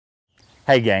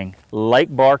Hey gang,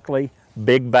 Lake Barkley,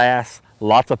 big bass,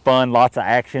 lots of fun, lots of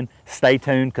action. Stay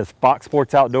tuned because Fox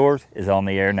Sports Outdoors is on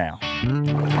the air now.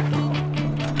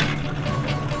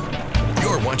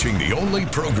 You're watching the only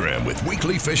program with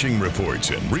weekly fishing reports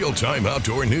and real-time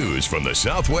outdoor news from the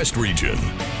Southwest region.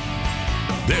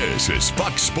 This is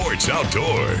Fox Sports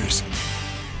Outdoors.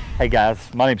 Hey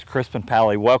guys, my name's Crispin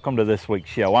Pally. Welcome to this week's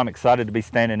show. I'm excited to be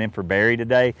standing in for Barry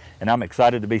today, and I'm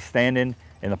excited to be standing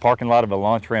in the parking lot of a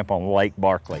launch ramp on Lake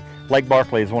Barkley. Lake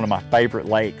Barkley is one of my favorite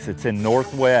lakes. It's in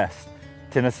northwest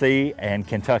Tennessee and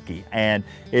Kentucky, and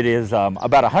it is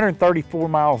about 134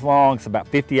 miles long. It's about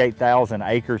 58,000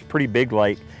 acres, pretty big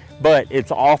lake, but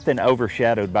it's often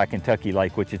overshadowed by Kentucky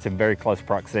Lake, which it's in very close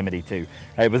proximity to.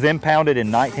 It was impounded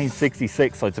in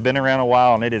 1966, so it's been around a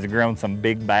while, and it has grown some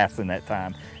big bass in that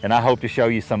time, and I hope to show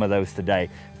you some of those today.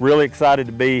 Really excited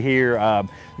to be here.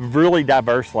 Really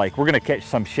diverse lake. We're gonna catch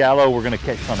some shallow, we're gonna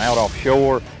catch some out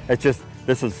offshore.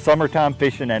 This is summertime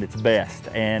fishing at its best,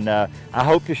 and I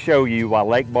hope to show you why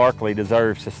Lake Barkley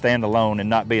deserves to stand alone and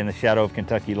not be in the shadow of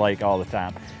Kentucky Lake all the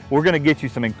time. We're going to get you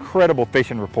some incredible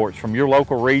fishing reports from your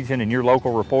local region and your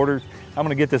local reporters. I'm going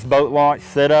to get this boat launch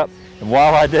set up, and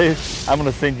while I do, I'm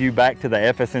going to send you back to the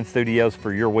FSN studios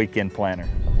for your weekend planner.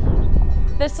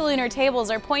 The Salooner tables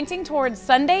are pointing towards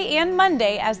Sunday and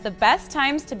Monday as the best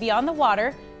times to be on the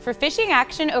water for fishing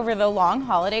action over the long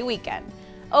holiday weekend.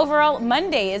 Overall,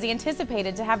 Monday is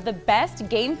anticipated to have the best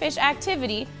game fish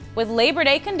activity, with Labor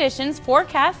Day conditions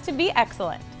forecast to be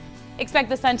excellent. Expect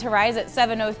the sun to rise at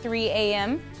 7:03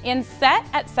 a.m. and set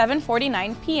at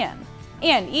 7:49 p.m.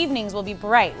 And evenings will be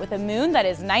bright with a moon that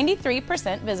is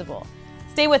 93% visible.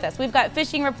 Stay with us, we've got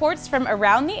fishing reports from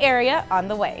around the area on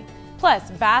the way. Plus,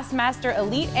 Bassmaster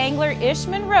elite angler Ish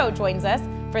Monroe joins us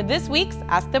for this week's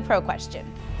Ask the Pro question.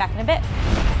 Back in a bit.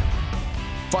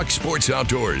 Fox Sports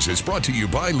Outdoors is brought to you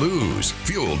by Lew's,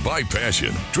 fueled by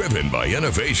passion, driven by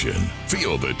innovation.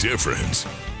 Feel the difference.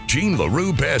 Jean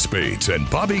LaRue Bass Baits and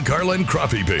Bobby Garland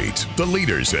Crappie Baits, the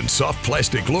leaders in soft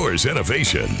plastic lures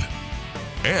innovation.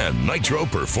 And Nitro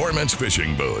Performance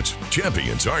Fishing Boats.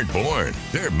 Champions aren't born,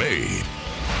 they're made.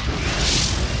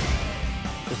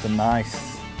 Just a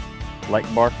nice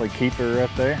Lake Barkley keeper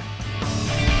up there.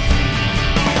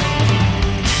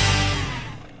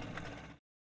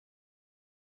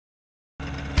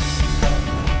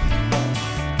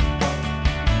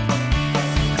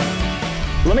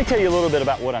 Let me tell you a little bit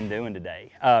about what I'm doing today.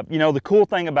 You know, the cool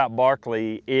thing about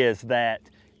Barkley is that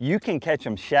you can catch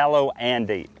them shallow and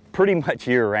deep, pretty much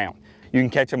year round. You can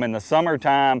catch them in the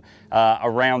summertime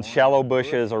around shallow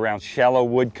bushes, around shallow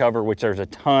wood cover, which there's a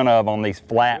ton of on these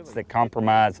flats that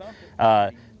compromise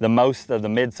the most of the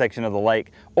midsection of the lake,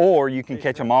 or you can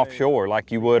catch them offshore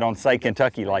like you would on, say,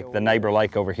 Kentucky Lake, the neighbor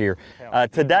lake over here.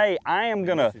 Today, I am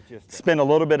gonna spend a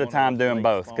little bit of time doing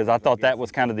both because I thought that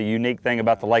was kind of the unique thing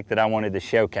about the lake that I wanted to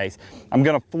showcase. I'm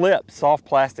gonna flip soft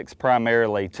plastics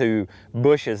primarily to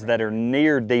bushes that are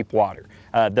near deep water.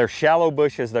 They're shallow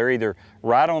bushes. They're either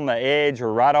right on the edge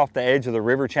or right off the edge of the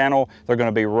river channel. They're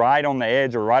gonna be right on the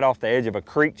edge or right off the edge of a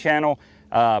creek channel.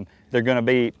 They're going to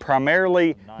be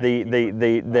primarily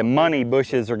the money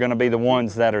bushes are going to be the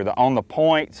ones that are on the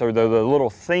points, or the little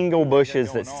single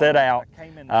bushes that set out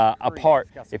apart.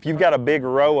 If you've got a big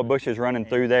row of bushes running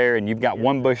through there and you've got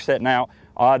one bush setting out,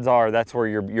 odds are that's where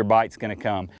your bite's going to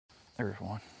come. There's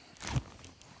one.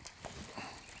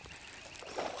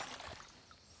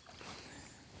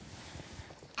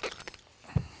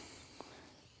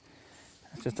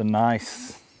 That's just a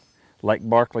nice Lake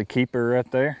Barkley keeper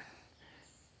right there.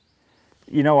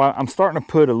 You know, I'm starting to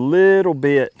put a little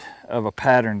bit of a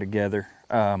pattern together.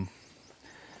 I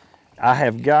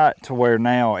have got to where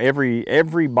now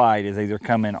every bite is either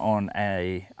coming on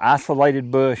a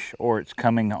isolated bush or it's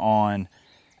coming on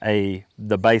the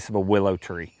base of a willow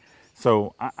tree.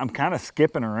 So I'm kind of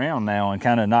skipping around now and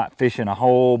kind of not fishing a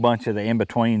whole bunch of the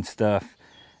in-between stuff.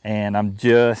 And I'm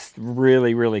just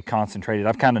really concentrated.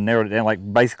 I've kind of narrowed it down. Like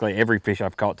basically every fish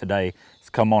I've caught today has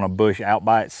come on a bush out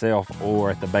by itself or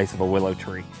at the base of a willow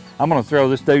tree. I'm gonna throw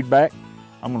this dude back.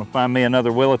 I'm gonna find me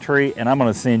another willow tree, and I'm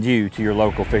gonna send you to your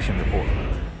local fishing report.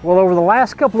 Well, over the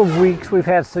last couple of weeks, we've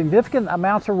had significant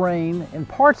amounts of rain in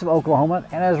parts of Oklahoma,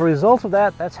 and as a result of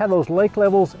that, that's had those lake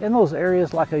levels in those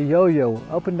areas like a yo-yo,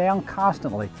 up and down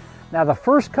constantly. Now, the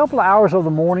first couple of hours of the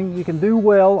morning, you can do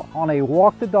well on a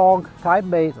walk the dog type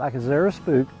bait like a Zara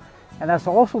Spook, and that's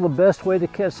also the best way to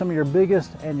catch some of your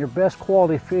biggest and your best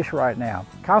quality fish right now.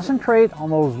 Concentrate on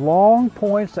those long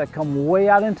points that come way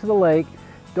out into the lake.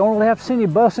 Don't really have to see any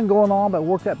busting going on, but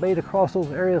work that bait across those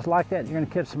areas like that, and you're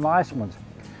gonna catch some nice ones.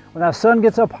 When that sun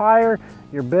gets up higher,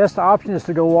 your best option is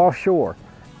to go offshore.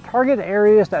 Target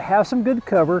areas that have some good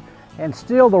cover And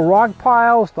still, the rock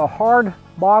piles, the hard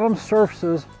bottom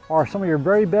surfaces are some of your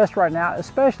very best right now,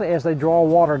 especially as they draw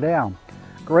water down.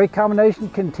 Great combination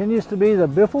continues to be the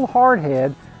Biffle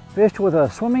Hardhead, fished with a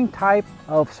swimming type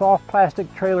of soft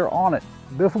plastic trailer on it.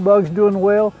 Biffle Bug's doing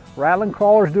well, Rattling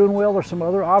Crawler's doing well. There's some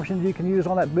other options you can use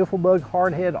on that Biffle Bug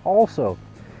Hardhead also.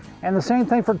 And the same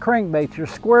thing for crankbaits, your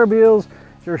square bills,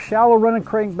 your shallow running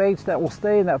crankbaits that will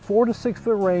stay in that 4 to 6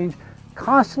 foot range.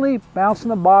 Constantly bouncing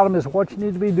the bottom is what you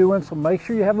need to be doing, so make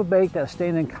sure you have a bait that's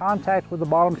staying in contact with the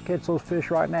bottom to catch those fish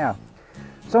right now.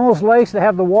 Some of those lakes that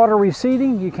have the water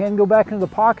receding, you can go back into the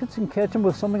pockets and catch them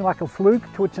with something like a fluke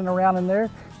twitching around in there.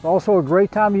 It's also a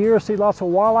great time of year to see lots of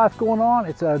wildlife going on.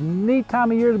 It's a neat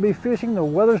time of year to be fishing. The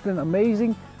weather's been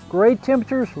amazing. Great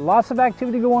temperatures, lots of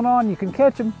activity going on. You can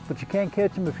catch them, but you can't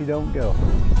catch them if you don't go.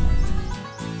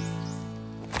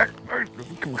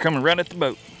 We're coming right at the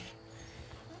boat.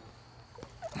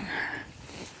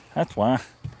 That's why,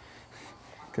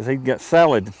 because he's got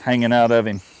salad hanging out of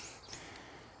him.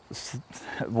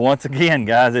 Once again,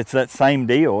 guys, it's that same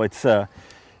deal. It's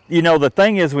you know, the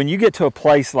thing is, when you get to a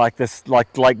place like this,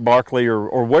 like Lake Barkley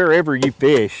or wherever you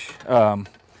fish,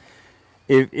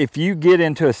 if you get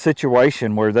into a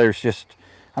situation where there's just,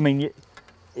 I mean,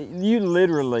 you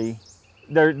literally,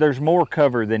 there's more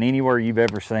cover than anywhere you've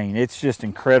ever seen. It's just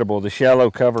incredible, the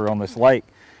shallow cover on this lake.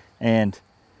 And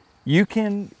you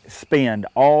can spend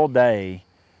all day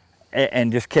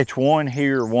and just catch one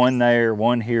here, one there,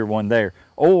 one here, one there.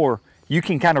 Or you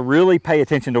can kind of really pay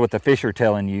attention to what the fish are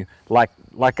telling you.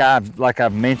 Like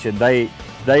I've mentioned, they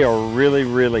are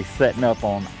really setting up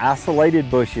on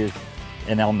isolated bushes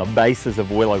and on the bases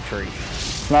of willow trees.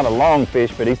 It's not a long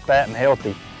fish, but he's fat and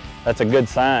healthy. That's a good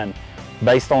sign.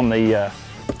 Based on the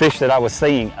fish that I was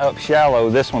seeing up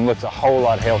shallow, this one looks a whole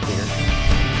lot healthier.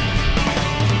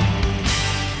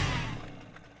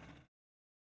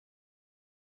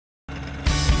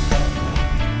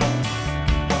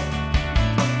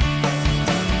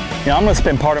 Now, I'm going to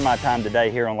spend part of my time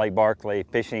today here on Lake Barkley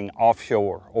fishing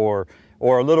offshore or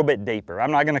a little bit deeper.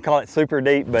 I'm not going to call it super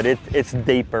deep, but it's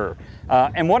deeper.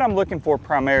 And what I'm looking for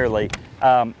primarily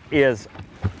is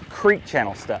creek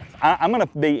channel stuff. I'm going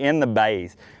to be in the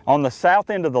bays. On the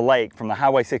south end of the lake from the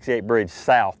Highway 68 bridge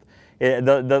south,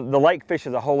 the lake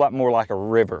fishes a whole lot more like a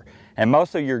river. And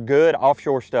most of your good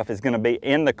offshore stuff is going to be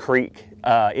in the creek,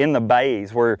 in the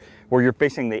bays where you're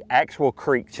fishing the actual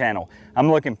creek channel. I'm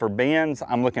looking for bends,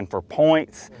 I'm looking for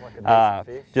points,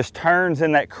 just turns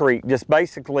in that creek, just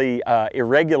basically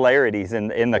irregularities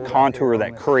in the contour of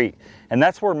that creek. And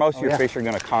that's where most of your fish are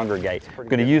going to congregate. I'm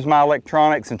going to use my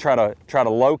electronics and try to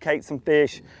locate some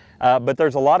fish. But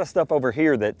there's a lot of stuff over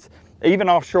here that's even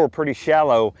offshore pretty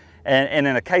shallow. And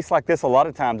in a case like this, a lot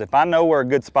of times, if I know where a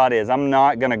good spot is, I'm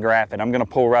not going to graph it. I'm going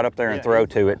to pull right up there and throw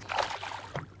to it.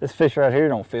 This fish right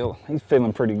here he's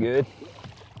feeling pretty good.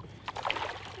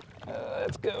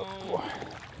 Let's go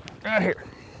right here.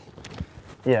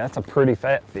 Yeah, that's a pretty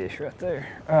fat fish right there.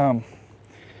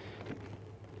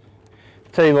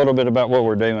 Tell you a little bit about what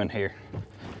we're doing here.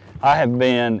 I have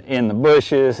been in the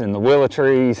bushes and the willow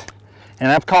trees,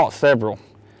 and I've caught several,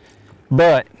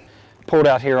 but pulled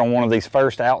out here on one of these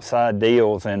first outside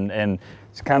deals, and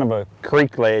it's kind of a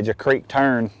creek ledge, a creek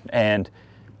turn, and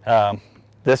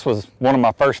this was one of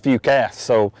my first few casts.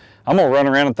 So I'm gonna run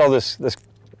around and throw this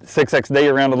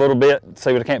 6XD around a little bit,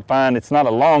 see what I can't find. It's not a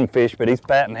long fish, but he's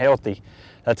fat and healthy.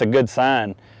 That's a good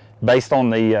sign. Based on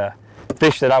the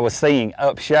fish that I was seeing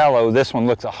up shallow, this one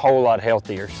looks a whole lot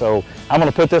healthier. So I'm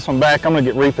gonna put this one back. I'm gonna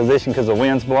get repositioned because the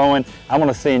wind's blowing. I'm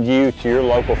gonna send you to your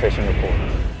local fishing report.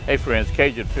 Hey friends,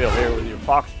 Cajun Phil here with your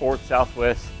Fox Sports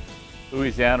Southwest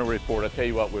Louisiana report. I tell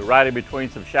you what, we're right in between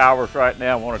some showers right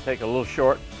now. I want to take a little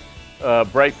short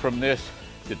break from this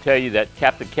to tell you that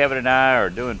Captain Kevin and I are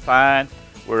doing fine.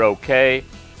 We're okay.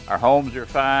 Our homes are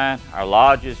fine. Our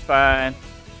lodge is fine.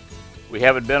 We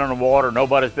haven't been on the water.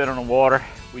 Nobody's been on the water.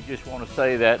 We just want to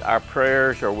say that our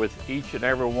prayers are with each and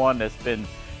every one that's been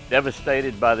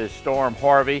devastated by this storm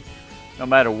Harvey. No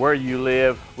matter where you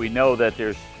live, we know that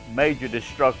there's major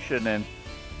destruction, and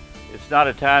it's not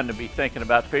a time to be thinking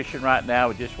about fishing right now.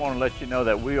 We just want to let you know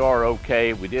that we are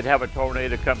okay. We did have a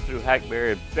tornado come through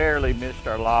Hackberry and barely missed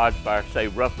our lodge by, say,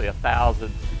 roughly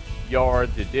 1,000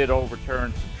 yards. It did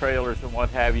overturn some trailers and what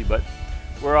have you, but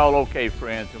we're all okay,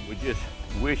 friends, and we just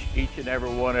wish each and every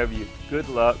one of you good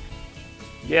luck.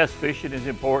 Yes, fishing is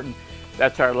important.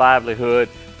 That's our livelihood.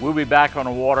 We'll be back on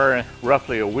the water in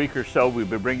roughly a week or so. We'll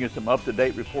be bringing some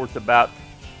up-to-date reports about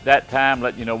that time,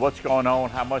 let you know what's going on,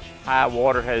 how much high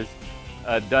water has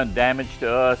done damage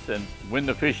to us, and when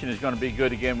the fishing is going to be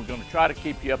good again. We're going to try to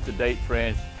keep you up to date,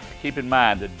 friends. Keep in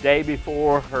mind, the day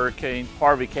before Hurricane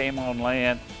Harvey came on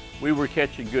land, we were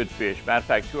catching good fish. Matter of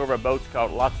fact, 2 of our boats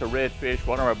caught lots of redfish.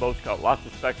 1 of our boats caught lots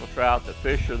of speckled trout. The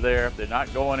fish are there. They're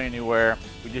not going anywhere.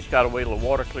 We just got to wait till the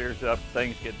water clears up,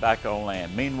 things get back on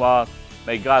land. Meanwhile,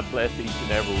 may God bless each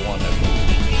and every one of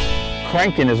you.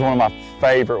 Cranking is one of my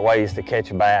favorite ways to catch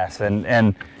a bass, and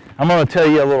I'm going to tell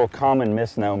you a little common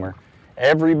misnomer.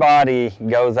 Everybody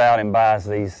goes out and buys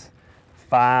these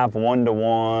 5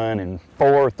 1-to-1 and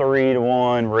 4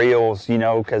 3-to-1 reels, you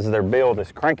know, because they're billed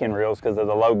as cranking reels because of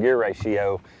the low gear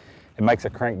ratio. It makes a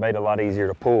crankbait a lot easier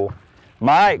to pull.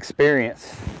 My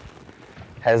experience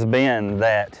has been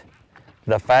that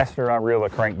the faster I reel a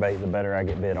crankbait, the better I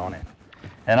get bit on it.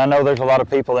 And I know there's a lot of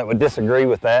people that would disagree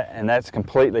with that, and that's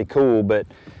completely cool, but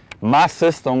my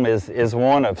system is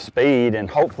one of speed and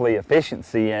hopefully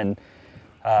efficiency, and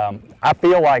I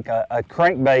feel like a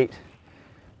crankbait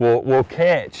will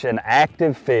catch an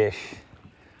active fish,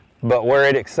 but where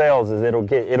it excels is it'll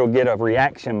get a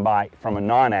reaction bite from a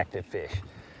non-active fish.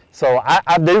 So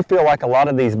I do feel like a lot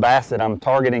of these bass that I'm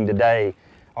targeting today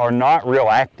are not real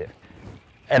active.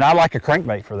 And I like a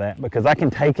crankbait for that because I can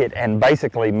take it and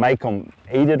basically make them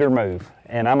eat it or move.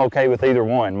 And I'm okay with either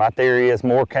one. My theory is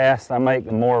more casts I make,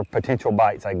 the more potential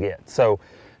bites I get. So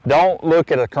don't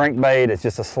look at a crankbait as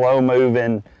just a slow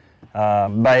moving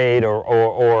bait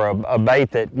or a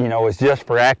bait that, you know, is just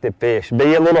for active fish.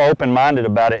 Be a little open-minded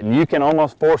about it, and you can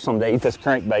almost force them to eat this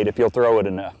crankbait if you'll throw it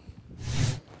enough.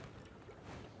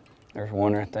 There's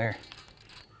one right there.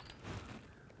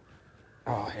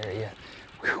 Oh, here he is.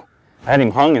 Whew. I had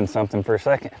him hung in something for a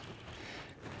second.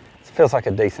 This feels like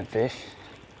a decent fish.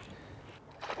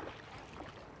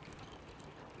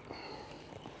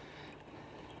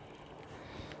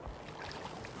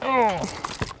 Oh,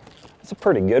 it's a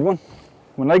pretty good one.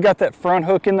 When they got that front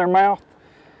hook in their mouth,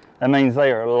 that means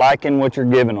they are liking what you're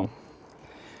giving them.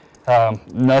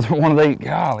 Another one of these,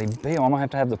 golly, Bill, I'm gonna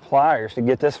have to have the pliers to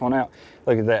get this one out.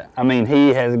 Look at that. I mean, he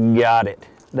has got it.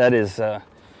 That is,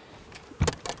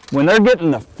 when they're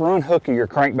getting the front hook of your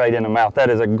crankbait in the mouth, that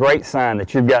is a great sign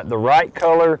that you've got the right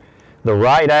color, the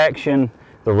right action,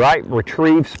 the right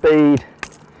retrieve speed.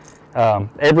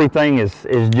 Everything is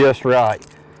just right.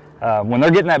 When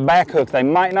they're getting that back hook, they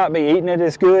might not be eating it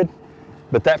as good,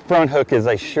 but that front hook is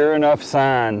a sure enough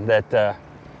sign that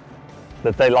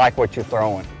that they like what you're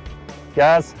throwing.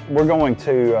 Guys, we're going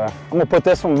to, I'm gonna put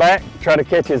this one back, try to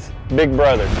catch his big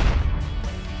brother.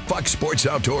 Fox Sports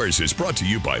Outdoors is brought to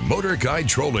you by Motor Guide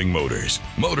Trolling Motors.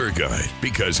 Motor Guide,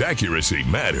 because accuracy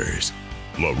matters.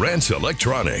 Lowrance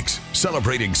Electronics,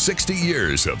 celebrating 60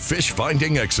 years of fish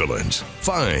finding excellence.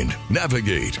 Find,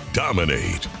 navigate,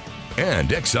 dominate. And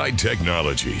Excite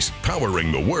Technologies,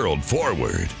 powering the world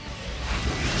forward.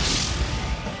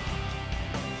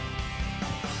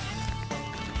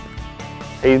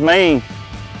 He's mean.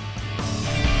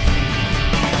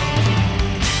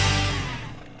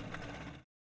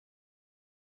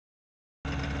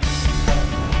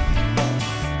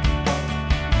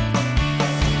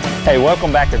 Hey,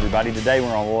 welcome back everybody. Today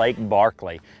we're on Lake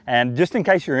Barkley. And just in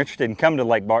case you're interested in coming to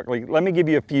Lake Barkley, let me give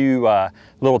you a few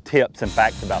little tips and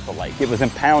facts about the lake. It was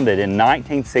impounded in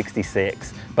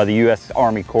 1966 by the U.S.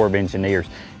 Army Corps of Engineers.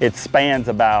 It spans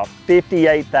about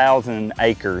 58,000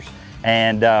 acres.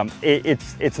 And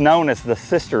it's known as the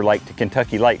sister lake to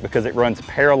Kentucky Lake because it runs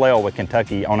parallel with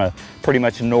Kentucky on a pretty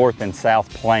much north and south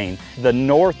plain. The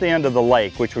north end of the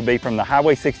lake, which would be from the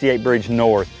Highway 68 bridge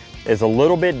north, is a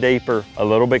little bit deeper, a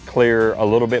little bit clearer, a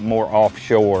little bit more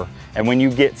offshore. And when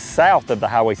you get south of the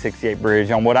Highway 68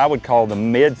 bridge on what I would call the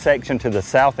midsection to the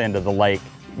south end of the lake,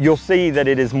 you'll see that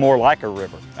it is more like a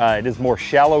river. It is more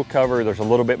shallow cover. There's a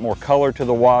little bit more color to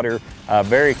the water,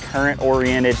 very current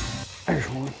oriented. There's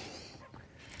one.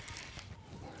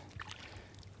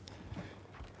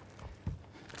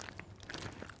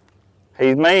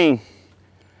 He's mean.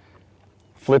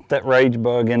 Flipped that rage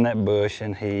bug in that bush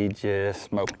and he just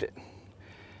smoked it.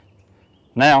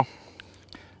 Now,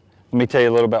 let me tell you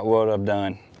a little about what I've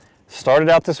done. Started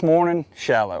out this morning,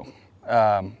 shallow.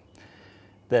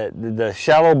 The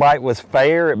shallow bite was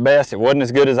fair at best. It wasn't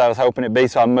as good as I was hoping it'd be,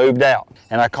 so I moved out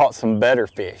and I caught some better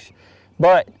fish.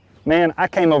 But man, I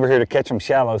came over here to catch them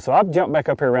shallow, so I've jumped back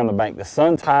up here around the bank. The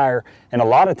sun's higher, and a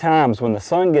lot of times when the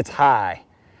sun gets high,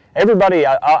 everybody,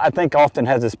 I think, often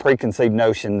has this preconceived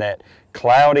notion that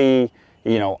cloudy,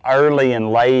 you know, early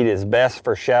and late is best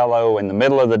for shallow, and the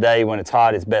middle of the day when it's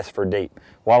hot is best for deep.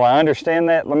 While I understand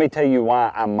that, let me tell you why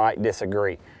I might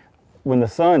disagree. When the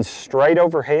sun's straight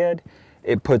overhead,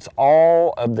 it puts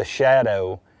all of the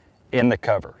shadow in the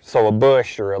cover. So a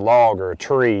bush or a log or a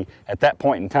tree at that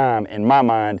point in time, in my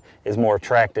mind, is more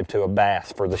attractive to a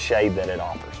bass for the shade that it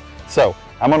offers. So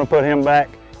I'm gonna put him back,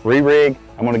 re-rig,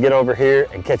 I'm gonna get over here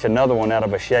and catch another one out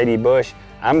of a shady bush.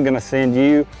 I'm gonna send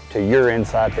you to your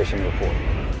inside fishing report.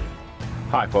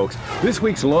 Hi folks, this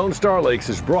week's Lone Star Lakes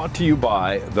is brought to you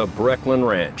by the Brecklin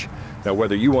Ranch. Now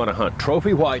whether you want to hunt trophy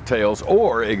whitetails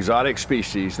or exotic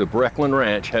species, the Brecklin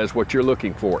Ranch has what you're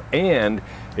looking for. And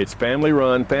it's family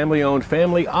run, family owned,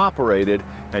 family operated,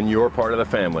 and you're part of the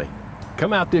family.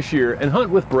 Come out this year and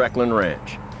hunt with Brecklin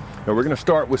Ranch. Now we're going to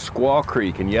start with Squaw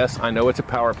Creek, and yes, I know it's a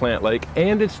power plant lake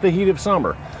and it's the heat of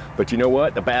summer, but you know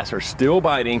what? The bass are still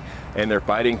biting, and they're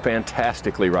biting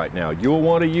fantastically right now. You'll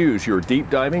want to use your deep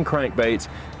diving crankbaits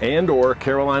and or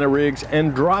Carolina rigs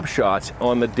and drop shots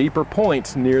on the deeper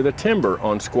points near the timber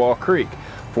on Squaw Creek.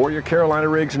 For your Carolina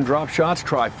rigs and drop shots,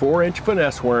 try 4-inch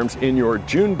finesse worms in your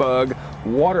June bug,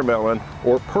 watermelon,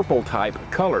 or purple type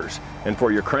colors. And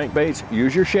for your crankbaits,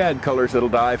 use your shad colors that'll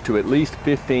dive to at least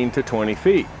 15 to 20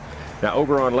 feet. Now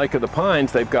over on Lake of the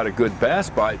Pines, they've got a good bass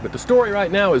bite, but the story right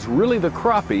now is really the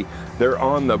crappie. They're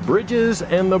on the bridges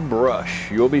and the brush.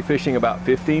 You'll be fishing about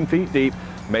 15 feet deep,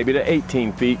 maybe to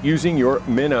 18 feet, using your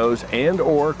minnows and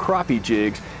or crappie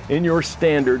jigs in your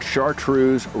standard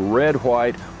chartreuse, red,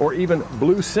 white, or even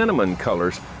blue cinnamon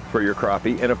colors for your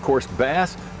crappie. And of course,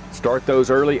 bass, start those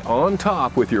early on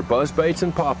top with your buzz baits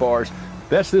and pop-ars.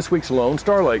 That's this week's Lone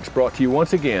Star Lakes, brought to you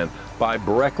once again by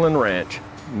Brecklin Ranch.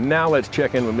 Now let's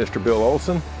check in with Mr. Bill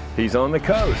Olson. He's on the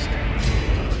coast.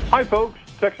 Hi folks,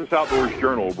 Texas Outdoors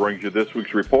Journal brings you this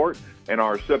week's report, and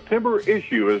our September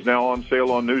issue is now on sale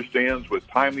on newsstands with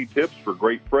timely tips for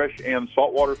great fresh and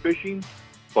saltwater fishing,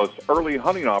 plus early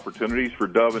hunting opportunities for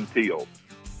dove and teal.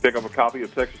 Pick up a copy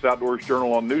of Texas Outdoors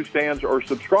Journal on newsstands or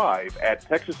subscribe at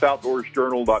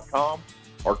texasoutdoorsjournal.com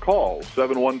or call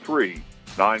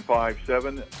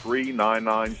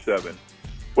 713-957-3997.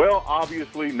 Well,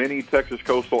 obviously, many Texas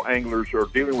coastal anglers are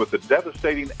dealing with the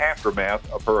devastating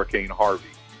aftermath of Hurricane Harvey.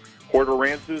 Port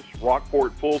Aransas,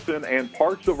 Rockport, Fulton, and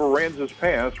parts of Aransas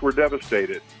Pass were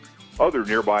devastated. Other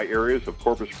nearby areas of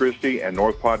Corpus Christi and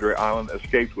North Padre Island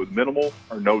escaped with minimal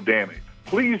or no damage.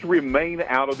 Please remain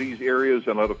out of these areas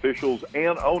and let officials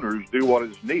and owners do what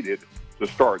is needed to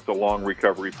start the long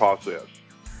recovery process.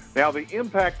 Now, the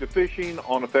impact of fishing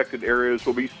on affected areas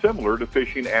will be similar to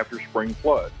fishing after spring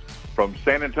floods. From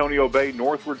San Antonio Bay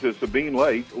northward to Sabine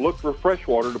Lake, look for fresh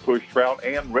water to push trout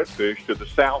and redfish to the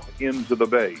south ends of the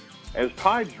bays. As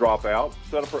tides drop out,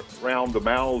 set up around the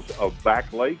mouths of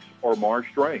back lakes or marsh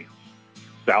drains.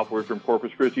 Southward from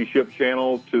Corpus Christi Ship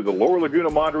Channel to the lower Laguna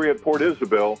Madre at Port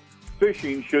Isabel,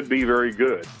 fishing should be very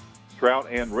good. Trout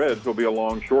and reds will be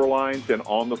along shorelines and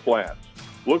on the flats.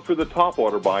 Look for the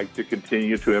topwater bite to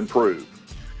continue to improve.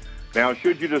 Now,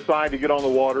 should you decide to get on the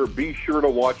water, be sure to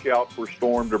watch out for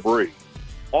storm debris.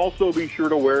 Also, be sure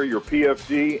to wear your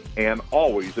PFD and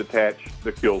always attach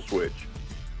the kill switch.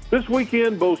 This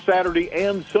weekend, both Saturday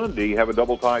and Sunday have a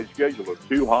double tide schedule of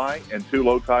 2 high and 2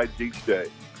 low tides each day.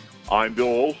 I'm Bill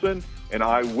Olson, and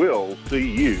I will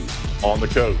see you on the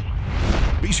coast.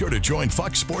 Be sure to join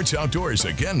Fox Sports Outdoors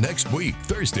again next week,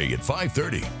 Thursday at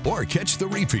 5:30, or catch the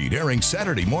repeat airing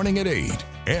Saturday morning at 8.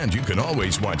 And you can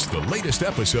always watch the latest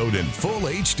episode in full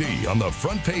HD on the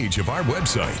front page of our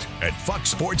website at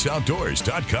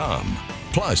foxsportsoutdoors.com.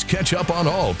 Plus, catch up on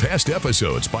all past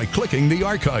episodes by clicking the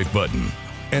archive button.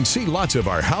 And see lots of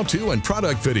our how-to and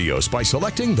product videos by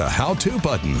selecting the how-to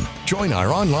button. Join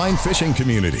our online fishing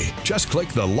community. Just click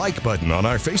the like button on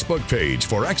our Facebook page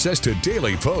for access to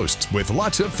daily posts with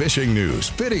lots of fishing news,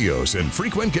 videos, and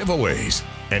frequent giveaways.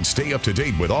 And stay up to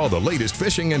date with all the latest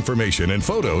fishing information and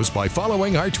photos by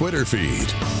following our Twitter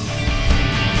feed.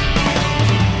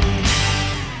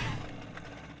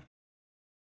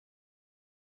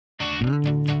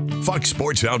 Fox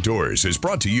Sports Outdoors is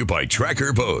brought to you by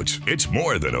Tracker Boats. It's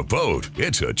more than a boat,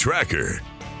 it's a tracker.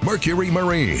 Mercury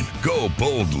Marine, go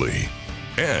boldly.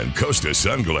 And Costa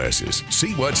Sunglasses,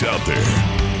 see what's out there.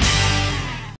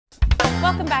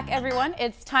 Welcome back, everyone.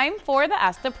 It's time for the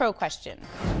Ask the Pro question.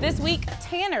 This week,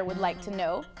 Tanner would like to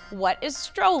know, what is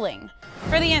strolling?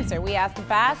 For the answer, we asked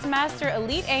Bassmaster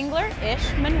Elite Angler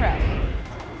Ish Monroe.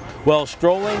 Well,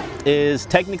 strolling is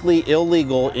technically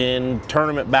illegal in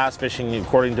tournament bass fishing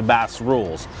according to bass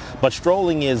rules. But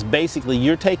strolling is basically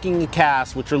you're taking a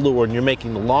cast with your lure and you're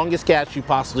making the longest cast you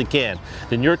possibly can.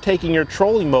 Then you're taking your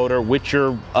trolling motor, which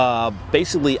you're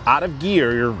basically out of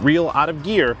gear, your reel out of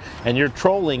gear, and you're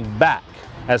trolling back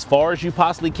as far as you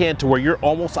possibly can to where you're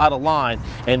almost out of line,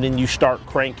 and then you start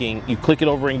cranking, you click it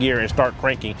over in gear and start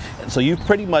cranking. So you've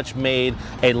pretty much made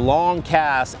a long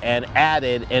cast and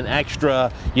added an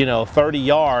extra, 30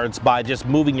 yards by just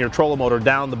moving your trolling motor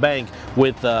down the bank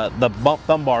with the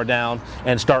thumb bar down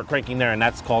and start cranking there, and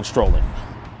that's called strolling.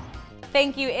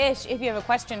 Thank you, Ish. If you have a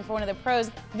question for one of the pros,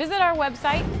 visit our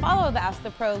website, follow the Ask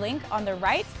the Pro link on the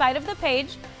right side of the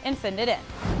page, and send it in.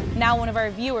 Now one of our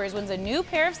viewers wins a new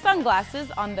pair of sunglasses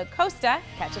on the Costa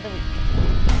Catch of the Week.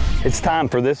 It's time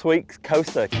for this week's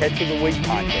Costa Catch of the Week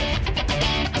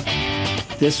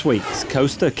contest. This week's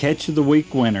Costa Catch of the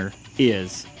Week winner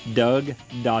is Doug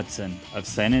Dodson of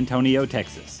San Antonio,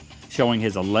 Texas, showing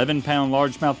his 11-pound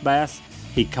largemouth bass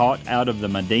he caught out of the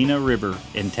Medina River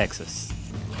in Texas.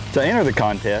 To enter the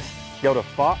contest, go to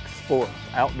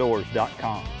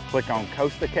foxsportsoutdoors.com. Click on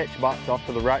Costa Catch box off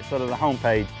to the right side of the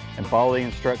homepage and follow the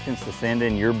instructions to send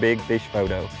in your big fish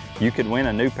photo. You could win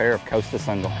a new pair of Costa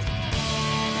sunglasses.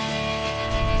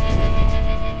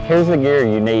 Here's the gear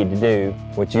you need to do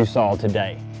what you saw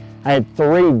today. I had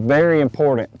 3 very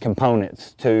important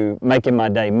components to making my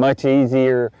day much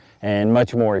easier and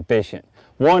much more efficient.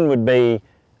 One would be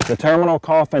the terminal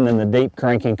coffin and the deep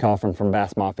cranking coffin from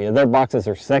Bass Mafia. Their boxes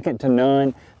are second to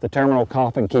none. The terminal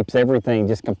coffin keeps everything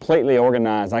just completely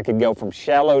organized. I could go from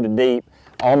shallow to deep,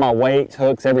 all my weights,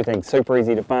 hooks, everything super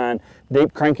easy to find.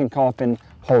 Deep cranking coffin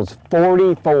holds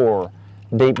 44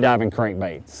 deep diving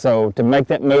crankbaits. So to make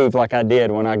that move like I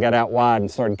did when I got out wide and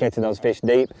started catching those fish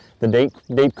deep, the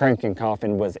deep cranking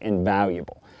coffin was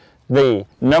invaluable. The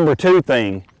number 2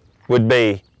 thing would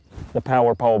be the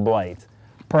power pole blades.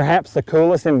 Perhaps the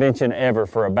coolest invention ever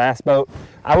for a bass boat.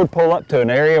 I would pull up to an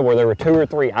area where there were 2 or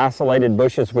 3 isolated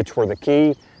bushes, which were the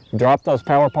key, drop those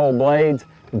power pole blades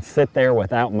and sit there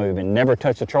without moving. Never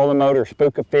touch a trolling motor,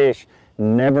 spook a fish,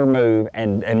 never move,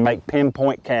 and make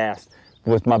pinpoint casts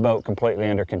with my boat completely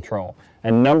under control.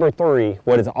 And number 3,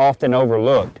 what is often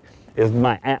overlooked, is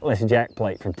my Atlas jack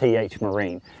plate from TH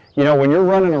Marine. You know, when you're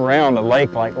running around a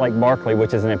lake like Lake Barkley,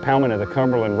 which is an impoundment of the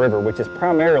Cumberland River, which is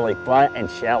primarily flat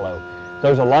and shallow,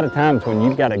 there's a lot of times when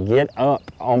you've got to get up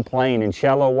on plane in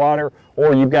shallow water,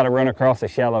 or you've got to run across a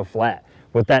shallow flat.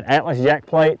 With that Atlas jack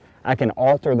plate, I can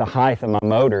alter the height of my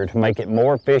motor to make it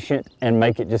more efficient and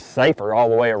make it just safer all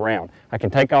the way around. I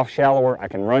can take off shallower, I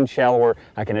can run shallower,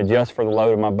 I can adjust for the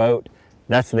load of my boat.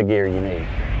 That's the gear you need.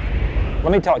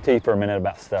 Let me talk to you for a minute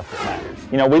about stuff that matters.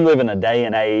 You know, we live in a day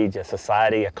and age, a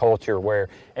society, a culture where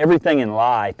everything in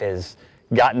life has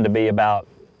gotten to be about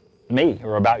me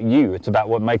or about you. It's about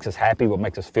what makes us happy, what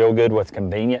makes us feel good, what's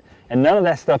convenient. And none of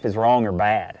that stuff is wrong or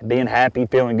bad. Being happy,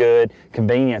 feeling good,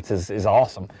 convenience is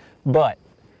awesome. But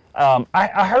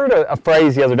I heard a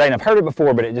phrase the other day, and I've heard it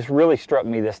before, but it just really struck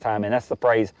me this time, and that's the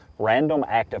phrase random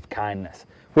act of kindness,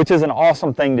 which is an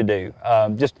awesome thing to do,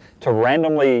 just to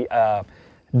randomly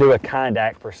do a kind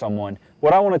act for someone.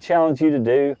 What I want to challenge you to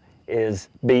do is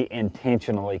be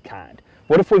intentionally kind.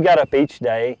 What if we got up each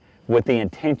day with the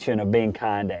intention of being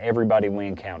kind to everybody we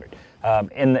encountered?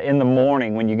 In the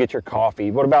morning when you get your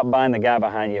coffee, what about buying the guy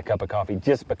behind you a cup of coffee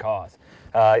just because?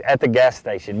 At the gas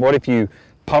station, what if you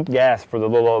pump gas for the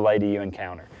little old lady you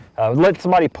encounter? Let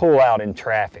somebody pull out in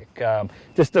traffic.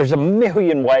 Just there's a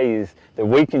million ways that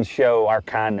we can show our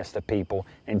kindness to people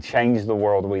and change the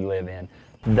world we live in.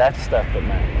 That's stuff that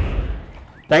matters.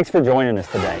 Thanks for joining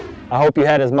us today. I hope you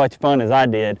had as much fun as I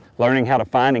did learning how to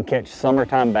find and catch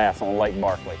summertime bass on Lake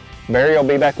Barkley. Barry will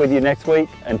be back with you next week.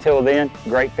 Until then,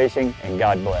 great fishing and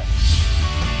God bless.